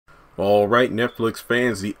Alright, Netflix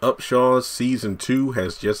fans, the Upshaws Season 2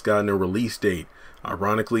 has just gotten a release date.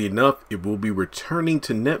 Ironically enough, it will be returning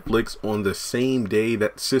to Netflix on the same day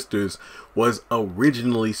that Sisters was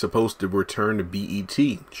originally supposed to return to BET,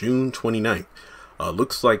 June 29th.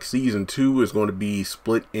 Looks like Season 2 is going to be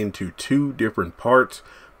split into two different parts.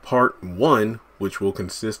 Part 1, which will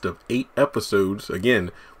consist of 8 episodes, again,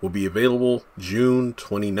 will be available June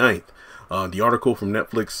 29th. The article from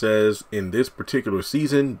Netflix says, in this particular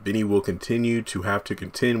season, Benny will continue to have to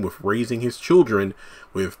contend with raising his children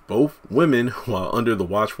with both women while under the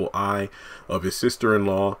watchful eye of his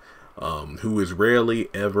sister-in-law, who is rarely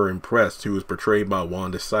ever impressed, who is portrayed by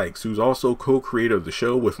Wanda Sykes, who's also co-creator of the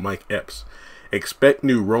show with Mike Epps. Expect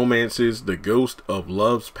new romances, the ghost of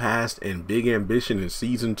love's past, and big ambition in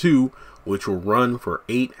Season 2, which will run for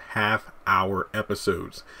 8 half-hour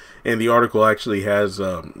episodes. And the article actually has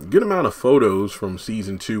a good amount of photos from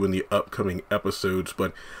Season 2 in the upcoming episodes,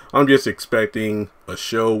 but I'm just expecting a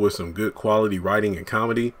show with some good quality writing and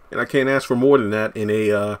comedy, and I can't ask for more than that in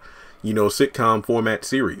a sitcom format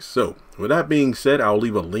series. So with that being said, I'll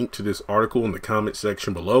leave a link to this article in the comment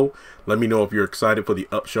section below. Let me know if you're excited for the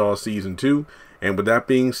Upshaws Season 2. And with that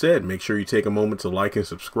being said, make sure you take a moment to like and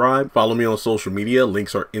subscribe. Follow me on social media.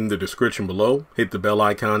 Links are in the description below. Hit the bell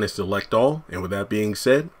icon and select all. And with that being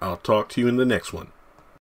said, I'll talk to you in the next one.